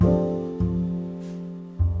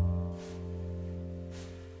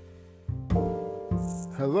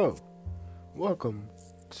Hello, welcome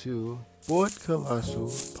to Boyd Colossal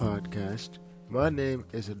Podcast. My name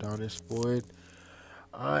is Adonis Boyd.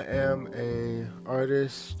 I am a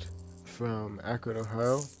artist from Akron,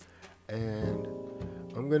 Ohio, and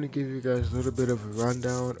I'm going to give you guys a little bit of a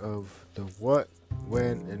rundown of the what,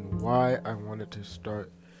 when, and why I wanted to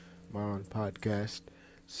start my own podcast.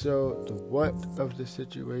 So, the what of the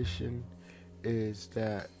situation is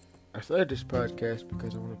that I started this podcast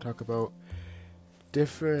because I want to talk about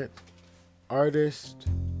different artists,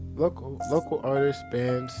 local artists,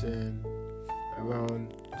 bands, and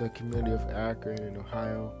around the community of Akron and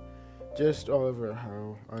Ohio, just all over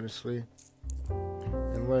Ohio, honestly.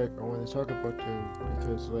 And I want to talk about them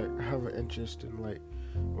because I have an interest in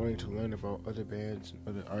wanting to learn about other bands and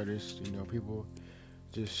other artists. People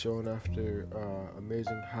just showing off their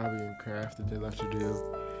amazing hobby and craft that they love to do,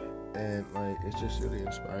 and it's just really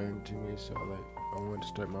inspiring to me. So I wanted to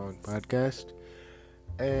start my own podcast.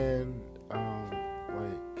 And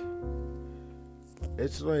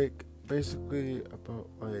it's basically about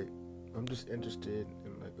I'm just interested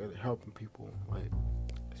in helping people,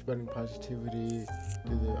 spreading positivity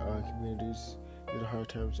to the communities, through the hard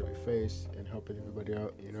times that we face, and helping everybody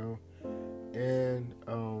out, And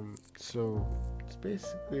so it's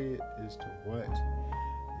basically is the what.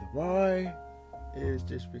 The why is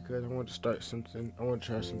just because I want to start something. I want to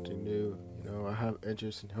try something new. I have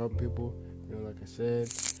interest in helping people. Like I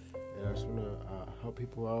said, and I just want to help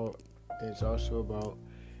people out. And it's also about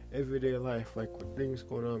everyday life, with things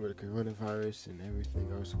going on with the coronavirus and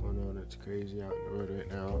everything else going on that's crazy out in the world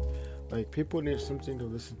right now. People need something to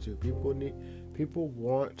listen to. People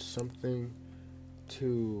want something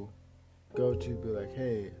to go to, be like,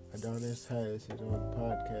 hey, Adonis has his own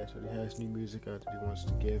podcast, or he has new music out that he wants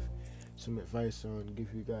to give some advice on,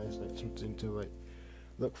 give you guys something to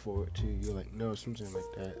look forward to. You're no, something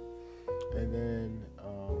like that. And then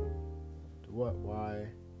what, why,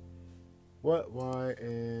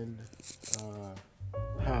 and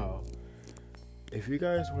how. If you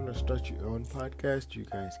guys want to start your own podcast, you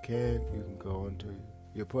guys can. You can go onto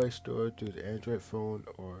your Play Store, to the Android phone,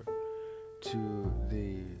 or to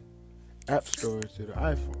the App Store, to the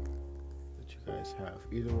iPhone that you guys have,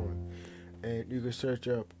 either one. And you can search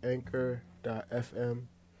up Anchor.fm,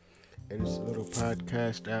 and it's a little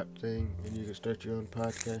podcast app thing, and you can start your own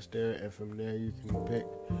podcast there, and from there you can pick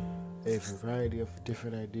a variety of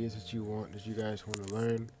different ideas that you guys want to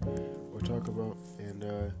learn or talk about, and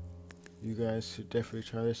you guys should definitely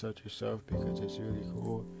try this out yourself because it's really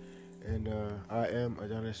cool. And I am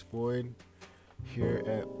Adonis Boyd here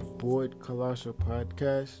at Boyd Colossal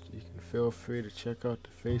Podcast. You can feel free to check out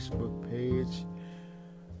the Facebook page,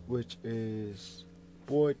 which is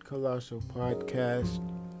Boyd Colossal Podcast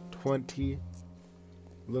 20.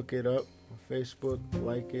 Look it up on Facebook,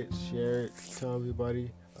 like it, share it, tell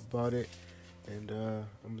everybody about it. And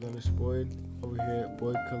I'm Adonis Boyd over here at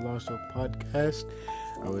Boyd Colossal Podcast.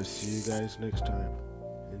 I will see you guys next time.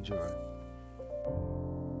 Enjoy.